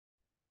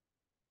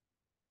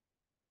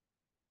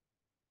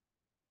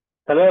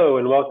Hello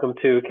and welcome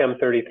to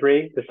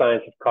CHEM33, the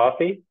Science of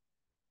Coffee.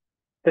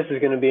 This is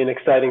going to be an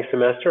exciting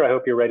semester. I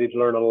hope you're ready to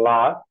learn a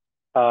lot.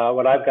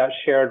 What I've got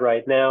shared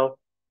right now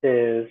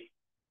is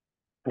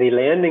the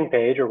landing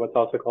page, or what's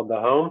also called the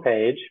home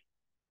page.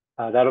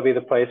 That'll be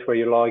the place where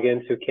you log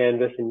into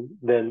Canvas and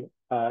then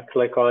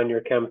click on your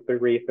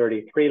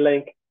CHEM33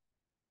 link.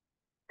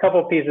 A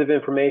couple pieces of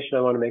information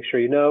I want to make sure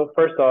you know.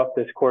 First off,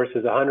 this course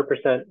is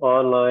 100%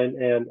 online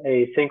and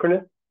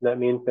asynchronous. That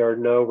means there are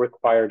no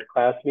required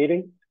class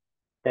meetings.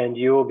 And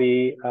you will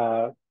be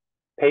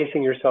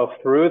pacing yourself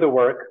through the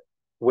work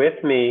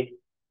with me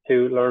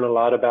to learn a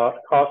lot about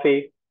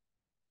coffee.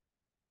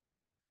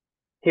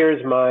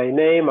 Here's my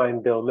name.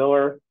 I'm Bill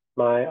Miller.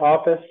 My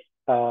office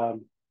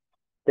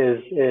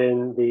is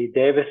in the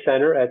Davis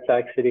Center at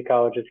Sac City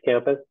College's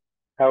campus.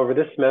 However,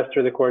 this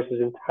semester, the course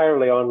is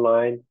entirely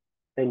online,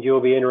 and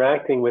you'll be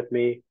interacting with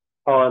me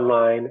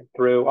online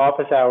through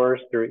office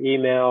hours, through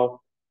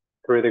email,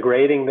 through the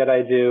grading that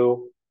I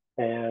do,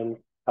 and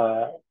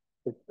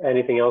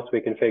anything else we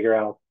can figure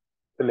out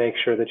to make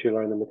sure that you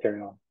learn the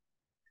material.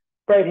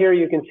 Right here,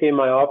 you can see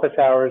my office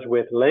hours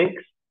with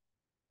links.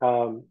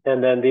 And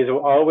then these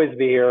will always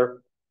be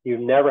here. You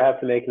never have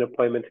to make an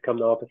appointment to come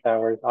to office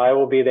hours. I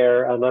will be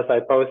there unless I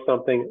post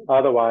something.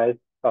 Otherwise,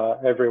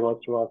 every once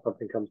in a while,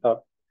 something comes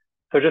up.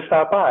 So just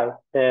stop by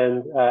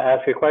and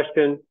ask a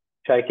question,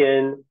 check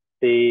in,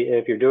 see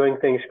if you're doing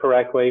things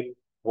correctly,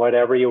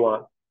 whatever you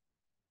want.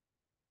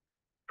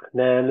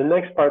 Then the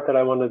next part that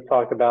I wanted to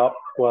talk about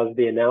was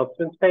the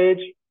announcements page.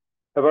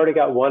 I've already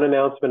got one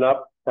announcement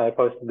up that I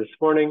posted this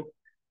morning.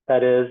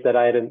 That is that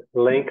I had a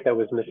link that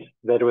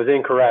was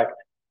incorrect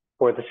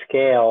for the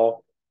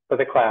scale for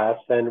the class.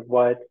 And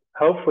what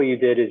hopefully you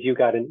did is you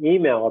got an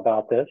email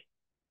about this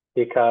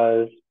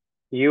because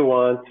you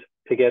want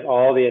to get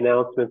all the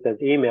announcements as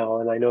email.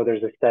 And I know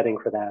there's a setting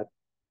for that.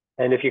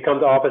 And if you come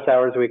to office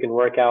hours, we can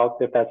work out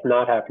if that's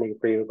not happening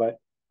for you,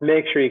 but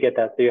make sure you get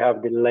that so you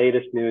have the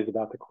latest news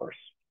about the course.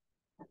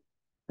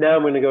 Now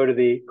I'm going to go to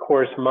the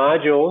course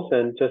modules,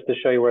 and just to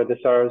show you where this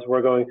is,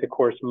 we're going to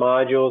course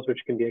modules, which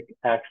can be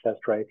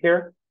accessed right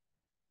here.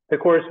 The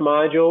course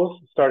modules,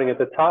 starting at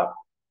the top,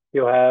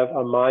 you'll have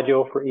a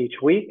module for each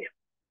week.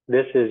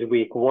 This is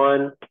week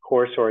 1,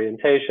 course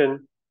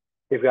orientation.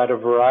 You've got a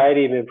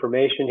variety of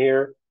information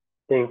here,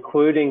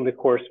 including the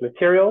course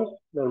materials.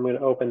 I'm going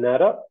to open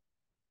that up.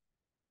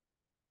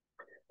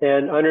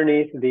 And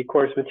underneath the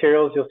course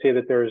materials, you'll see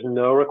that there is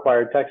no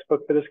required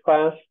textbook for this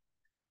class.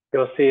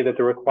 You'll see that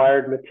the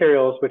required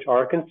materials, which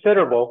are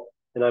considerable,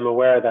 and I'm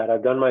aware of that.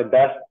 I've done my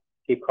best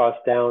to keep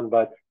costs down,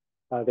 but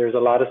there's a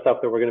lot of stuff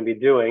that we're going to be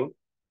doing.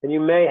 And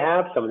you may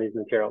have some of these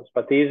materials,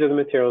 but these are the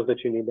materials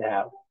that you need to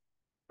have.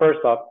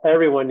 First off,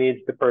 everyone needs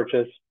to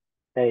purchase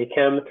a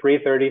CHEM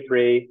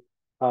 333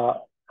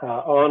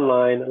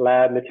 online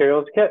lab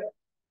materials kit.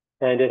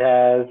 And it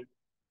has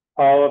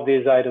all of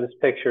these items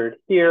pictured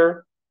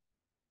here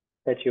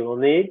that you will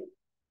need.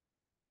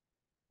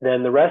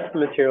 Then the rest of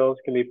the materials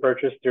can be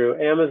purchased through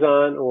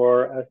Amazon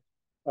or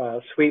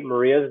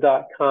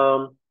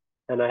sweetmarias.com.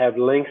 And I have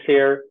links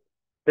here.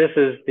 This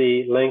is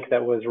the link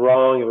that was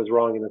wrong. It was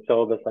wrong in the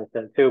syllabus I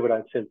sent too, but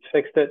I've since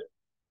fixed it.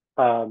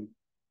 And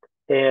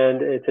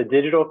it's a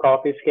digital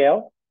coffee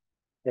scale,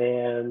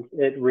 and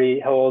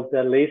it holds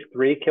at least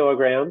 3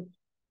 kilograms,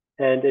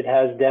 and it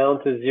has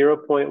down to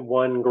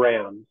 0.1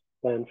 grams.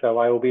 And so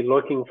I will be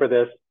looking for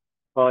this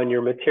on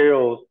your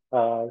materials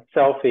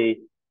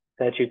selfie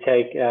that you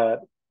take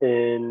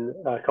in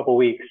a couple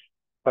weeks,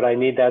 but I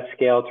need that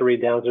scale to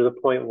read down to the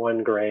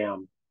 0.1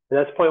 gram. And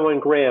that's 0.1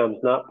 grams,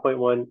 not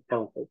 0.1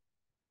 ounces.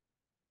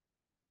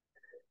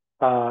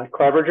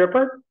 Clever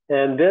Dripper,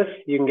 and this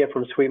you can get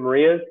from Sweet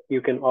Maria's.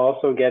 You can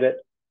also get it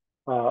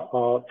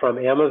from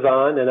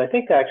Amazon, and I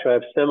think they actually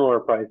have similar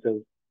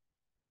prices.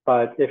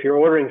 But if you're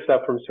ordering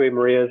stuff from Sweet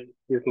Maria's,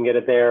 you can get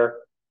it there.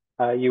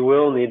 You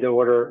will need to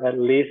order at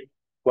least,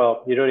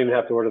 well, you don't even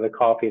have to order the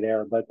coffee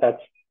there, but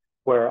that's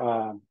where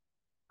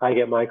I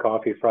get my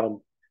coffee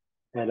from,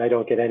 and I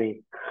don't get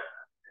any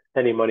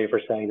money for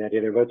saying that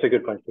either, but it's a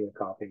good place to get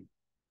coffee.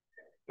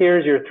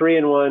 Here's your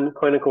 3-in-1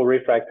 clinical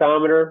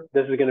refractometer.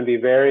 This is going to be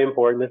very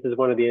important. This is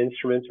one of the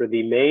instruments, or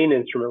the main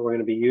instrument we're going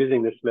to be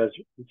using this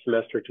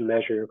semester to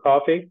measure your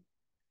coffee.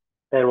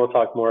 And we'll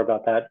talk more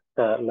about that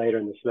later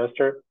in the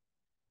semester.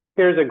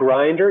 Here's a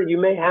grinder. You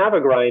may have a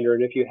grinder,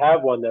 and if you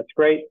have one, that's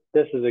great.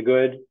 This is a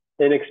good,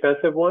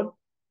 inexpensive one.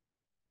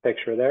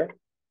 Picture there.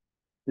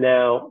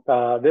 Now,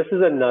 this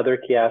is another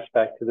key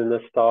aspect to the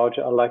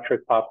Nostalgia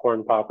electric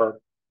popcorn popper.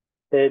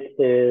 It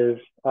is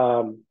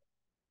from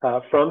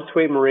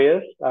Sweet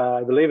Maria's.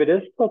 I believe it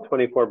is still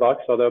 24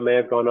 bucks, although it may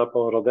have gone up a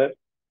little bit.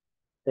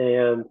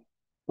 And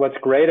what's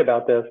great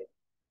about this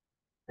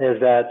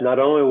is that not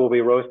only will we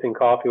be roasting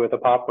coffee with a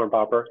popcorn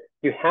popper,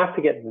 you have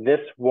to get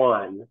this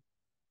one.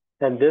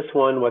 And this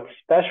one, what's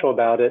special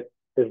about it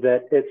is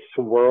that it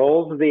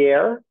swirls the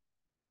air,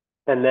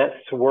 and that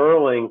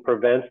swirling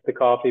prevents the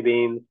coffee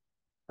beans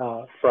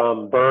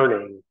from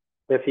burning.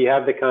 If you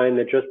have the kind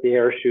that just the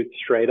air shoots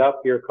straight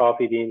up, your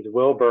coffee beans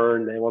will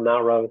burn, they will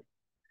not roast.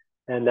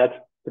 And that's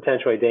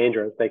potentially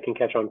dangerous. They can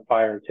catch on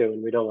fire too,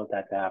 and we don't want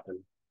that to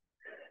happen.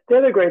 The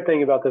other great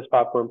thing about this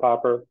popcorn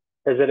popper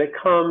is that it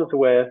comes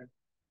with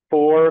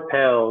 4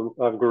 pounds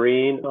of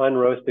green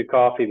unroasted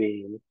coffee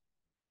beans.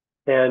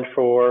 And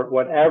for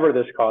whatever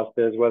this cost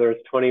is, whether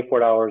it's $24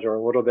 or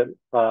a little bit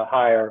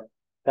higher,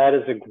 that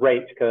is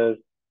great because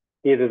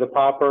either the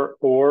popper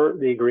or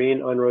the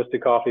green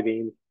unroasted coffee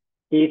beans,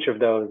 each of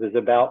those is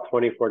about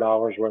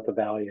 $24 worth of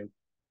value.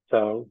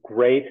 So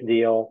great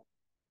deal.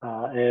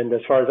 And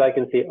as far as I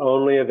can see,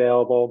 only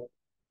available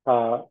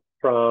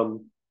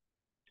from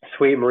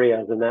Sweet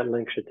Maria's, and that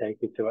link should take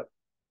you to it.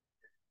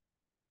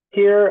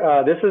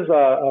 Here, this is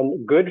a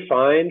good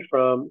find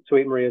from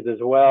Sweet Maria's as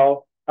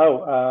well.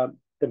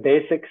 The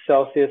basic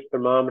Celsius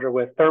thermometer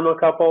with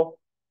thermocouple.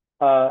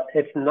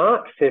 It's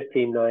not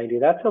 $15.90.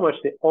 That's how much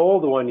the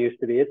old one used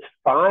to be. It's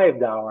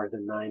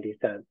 $5.90.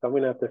 So I'm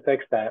going to have to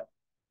fix that.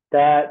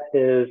 That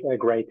is a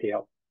great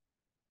deal.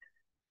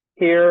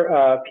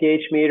 Here,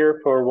 pH meter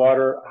for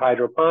water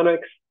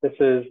hydroponics. This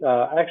is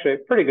actually a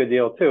pretty good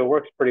deal too. It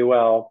works pretty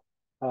well.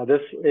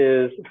 This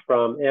is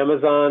from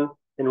Amazon,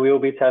 and we will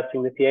be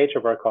testing the pH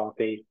of our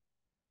coffee.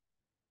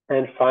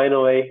 And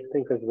finally, I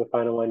think this is the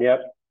final one,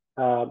 yep.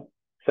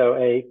 So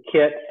a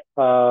kit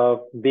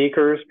of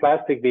beakers,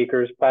 plastic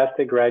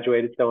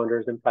graduated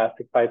cylinders, and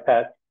plastic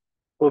pipettes.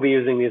 We'll be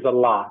using these a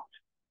lot.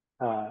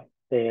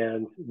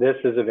 And this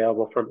is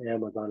available from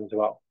Amazon as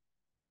well.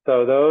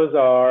 So those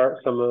are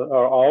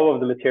all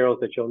of the materials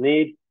that you'll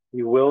need.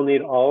 You will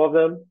need all of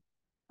them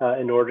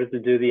in order to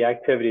do the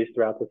activities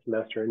throughout the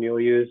semester. And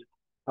you'll use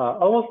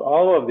almost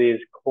all of these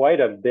quite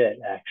a bit,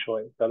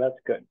 actually. So that's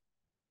good.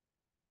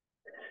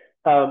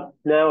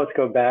 Now let's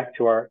go back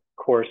to our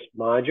course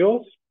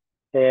modules.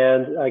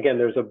 And again,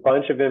 there's a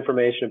bunch of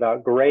information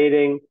about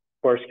grading,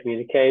 course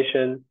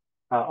communication,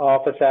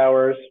 office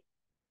hours,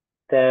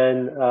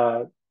 then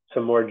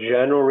some more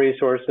general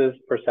resources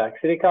for Sac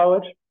City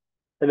College.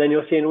 And then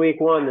you'll see in week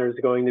 1, there's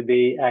going to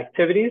be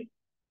activities.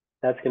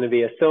 That's going to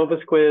be a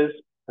syllabus quiz,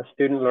 a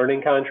student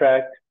learning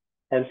contract,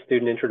 and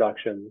student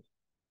introductions.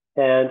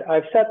 And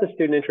I've set the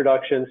student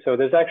introduction, so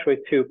there's actually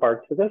 2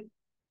 parts to this.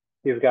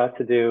 You've got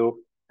to do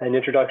an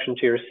introduction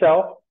to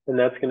yourself, and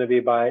that's going to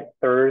be by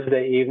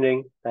Thursday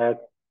evening. That's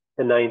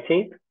the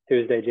 19th,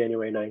 Tuesday,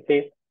 January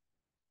 19th.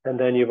 And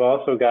then you've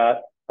also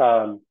got,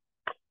 and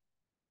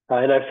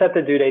I've set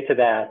the due date to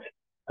that,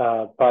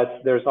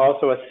 but there's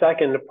also a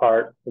second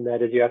part, and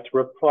that is you have to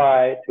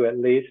reply to at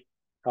least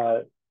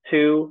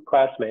 2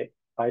 classmates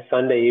by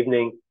Sunday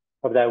evening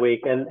of that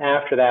week. And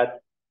after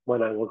that,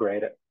 when I will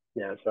grade it.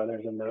 Yeah, so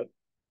there's a note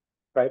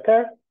right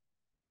there.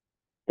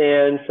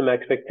 And some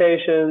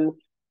expectations.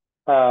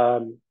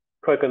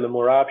 Click on the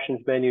More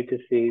Options menu to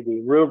see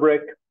the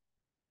rubric.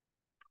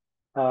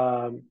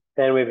 And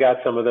we've got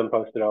some of them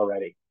posted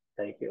already.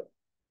 Thank you.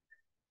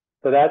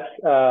 So that's,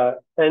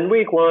 and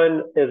week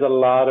 1 is a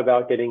lot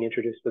about getting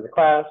introduced to the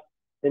class.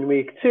 In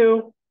week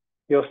 2,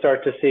 you'll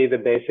start to see the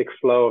basic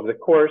flow of the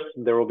course.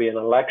 There will be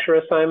a lecture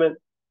assignment.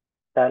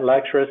 That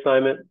lecture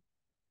assignment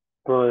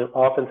will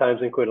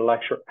oftentimes include a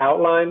lecture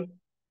outline.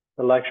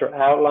 The lecture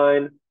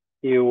outline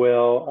you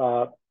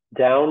will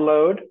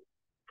download,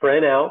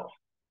 print out,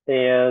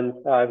 and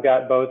I've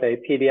got both a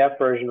PDF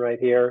version right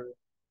here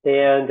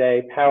and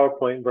a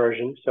PowerPoint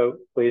version, so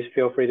please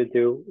feel free to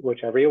do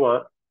whichever you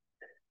want.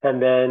 And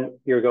then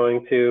you're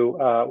going to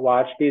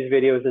watch these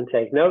videos and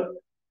take notes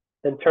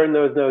and turn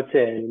those notes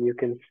in. And you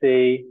can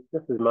see,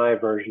 this is my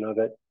version of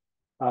it.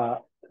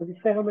 Does it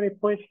say how many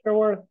points they're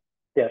worth?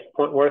 Yes,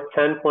 worth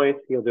 10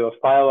 points. You'll do a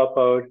file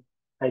upload.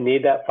 I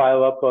need that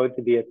file upload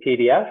to be a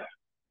PDF.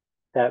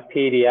 That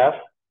PDF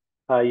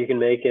you can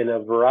make in a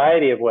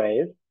variety of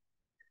ways.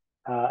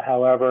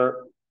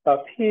 However,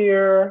 up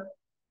here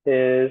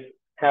is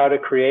how to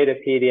create a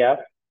PDF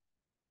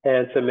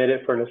and submit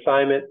it for an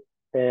assignment.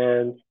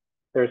 And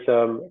there's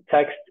some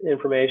text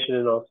information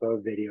and also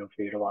a video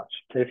for you to watch.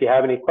 And if you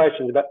have any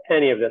questions about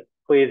any of this,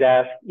 please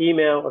ask,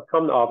 email, or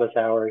come to office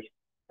hours.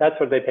 That's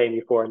what they pay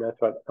me for, and that's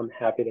what I'm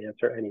happy to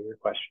answer any of your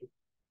questions.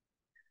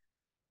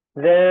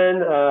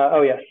 Then,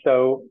 oh yes,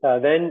 so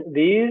then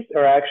these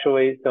are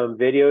actually some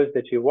videos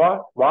that you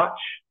watch,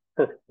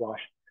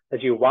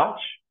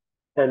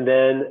 and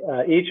then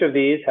each of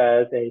these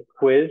has a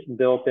quiz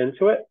built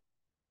into it,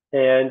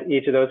 and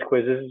each of those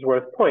quizzes is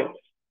worth points.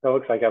 So it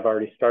looks like I've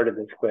already started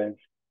this quiz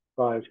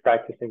while I was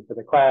practicing for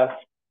the class.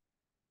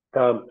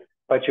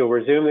 But you'll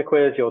resume the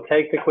quiz, you'll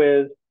take the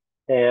quiz,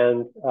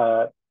 and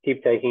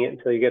keep taking it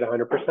until you get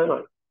 100% on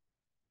it.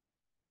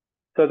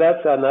 So that's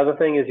another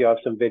thing, is you have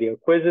some video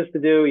quizzes to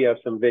do, you have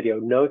some video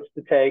notes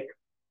to take.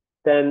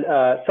 Then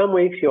some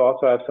weeks you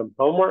also have some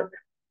homework,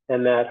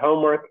 and that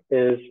homework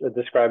is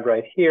described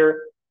right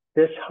here.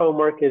 This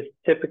homework is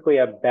typically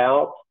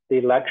about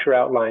the lecture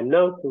outline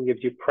notes and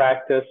gives you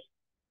practice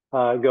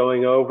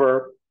going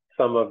over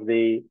some of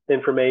the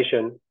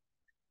information.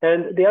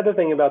 And the other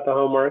thing about the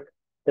homework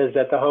is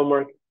that the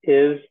homework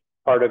is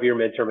part of your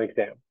midterm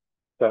exam.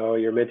 So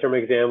your midterm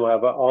exam will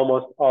have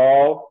almost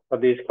all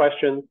of these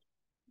questions,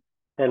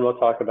 and we'll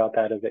talk about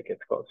that as it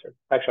gets closer.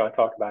 Actually, I'll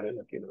talk about it in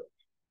a few minutes.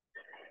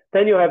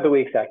 Then you'll have the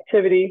week's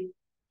activity.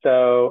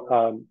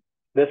 So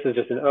this is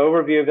just an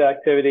overview of the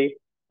activity.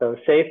 So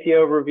safety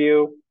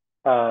overview.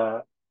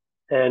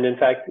 And in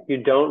fact, you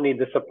don't need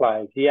the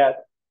supplies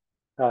yet.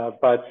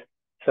 But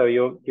so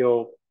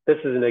this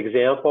is an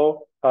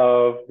example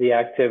of the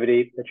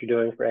activity that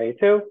you're doing for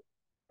A2.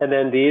 And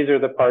then these are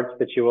the parts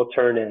that you will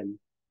turn in.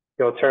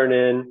 You'll turn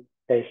in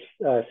a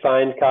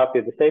signed copy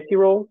of the safety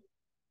rules.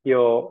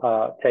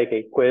 You'll take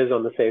a quiz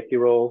on the safety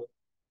rules.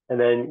 And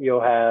then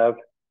you'll have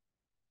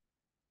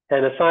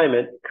an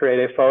assignment,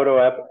 create a photo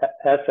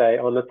essay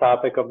on the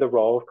topic of the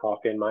role of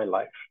coffee in my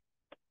life.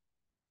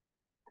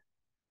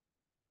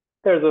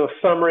 There's a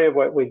summary of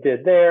what we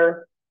did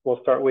there. We'll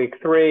start week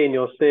 3 and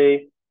you'll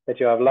see that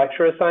you have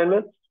lecture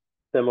assignments,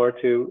 similar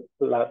to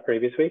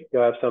previous week.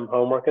 You'll have some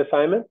homework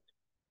assignments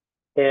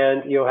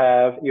and you'll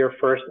have your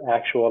first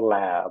actual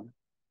lab.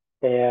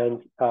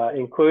 And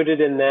included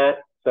in that,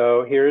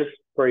 so here's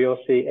where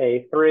you'll see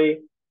A3.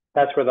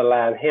 That's where the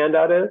lab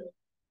handout is.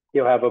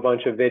 You'll have a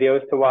bunch of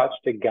videos to watch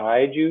to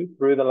guide you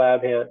through the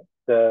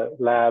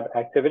lab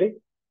activity.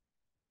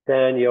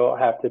 Then you'll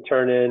have to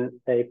turn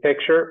in a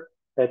picture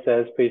that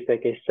says, please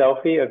take a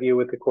selfie of you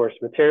with the course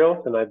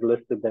materials, and I've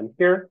listed them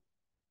here,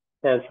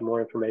 and some more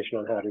information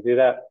on how to do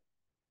that.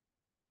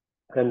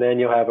 And then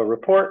you'll have a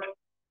report,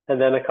 and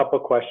then a couple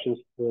questions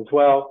as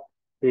well.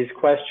 These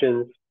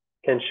questions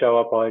can show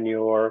up on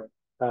your,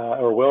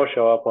 or will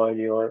show up on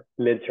your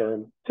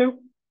midterm too,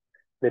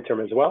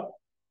 midterm as well.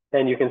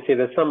 And you can see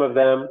that some of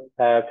them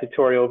have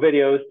tutorial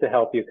videos to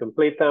help you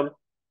complete them.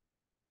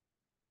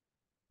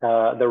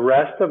 The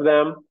rest of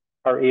them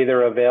are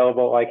either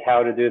available, like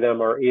how to do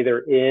them, or either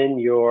in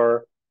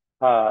your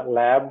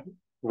lab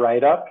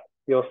write-up,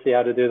 you'll see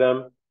how to do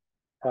them,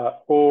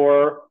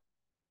 or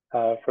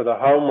for the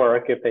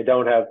homework, if they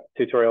don't have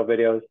tutorial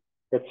videos,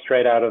 it's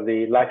straight out of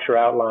the lecture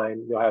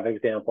outline. You'll have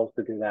examples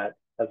to do that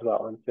as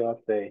well. And so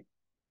let's see.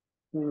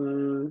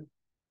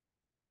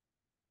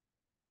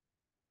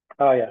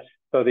 Oh, yes.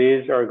 So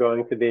these are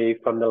going to be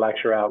from the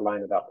lecture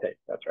outline about taste.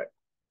 That's right.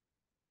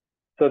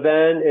 So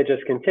then it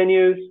just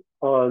continues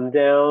on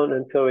down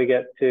until we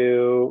get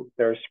to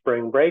their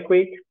spring break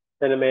week.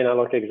 And it may not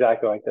look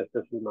exactly like this.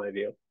 This is my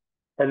view.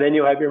 And then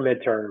you have your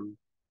midterm.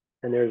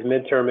 And there's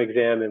midterm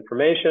exam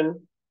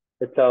information.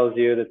 It tells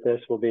you that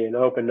this will be an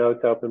open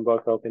notes, open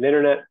book, open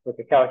internet with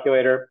a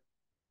calculator,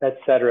 et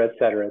cetera, et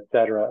cetera, et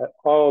cetera.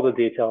 All the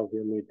details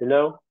you'll need to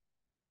know.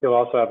 You'll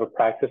also have a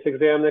practice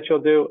exam that you'll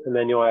do, and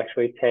then you'll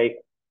actually take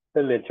the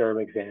midterm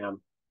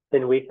exam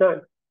in week 9.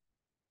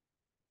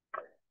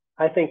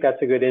 I think that's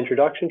a good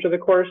introduction to the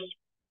course.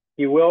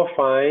 You will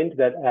find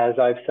that as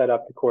I've set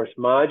up the course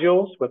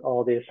modules with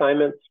all the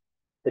assignments,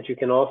 that you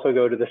can also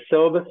go to the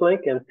syllabus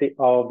link and see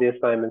all of the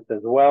assignments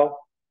as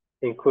well,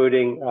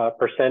 including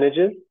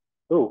percentages.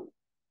 Ooh,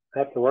 I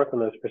have to work on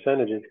those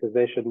percentages because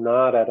they should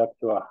not add up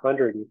to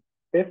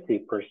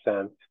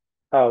 150%.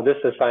 Oh, this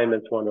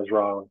assignments one is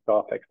wrong, so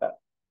I'll fix that.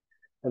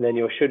 And then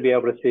you should be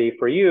able to see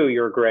for you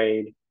your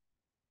grade.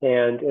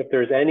 And if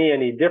there's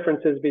any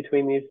differences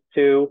between these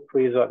two,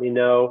 please let me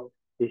know.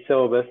 The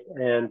syllabus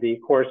and the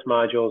course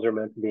modules are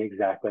meant to be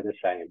exactly the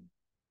same.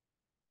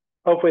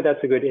 Hopefully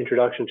that's a good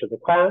introduction to the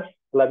class.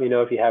 Let me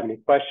know if you have any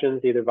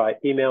questions, either by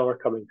email or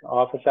coming to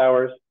office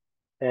hours.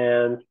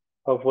 And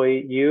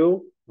hopefully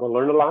you will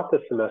learn a lot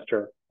this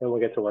semester and we'll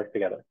get to work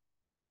together.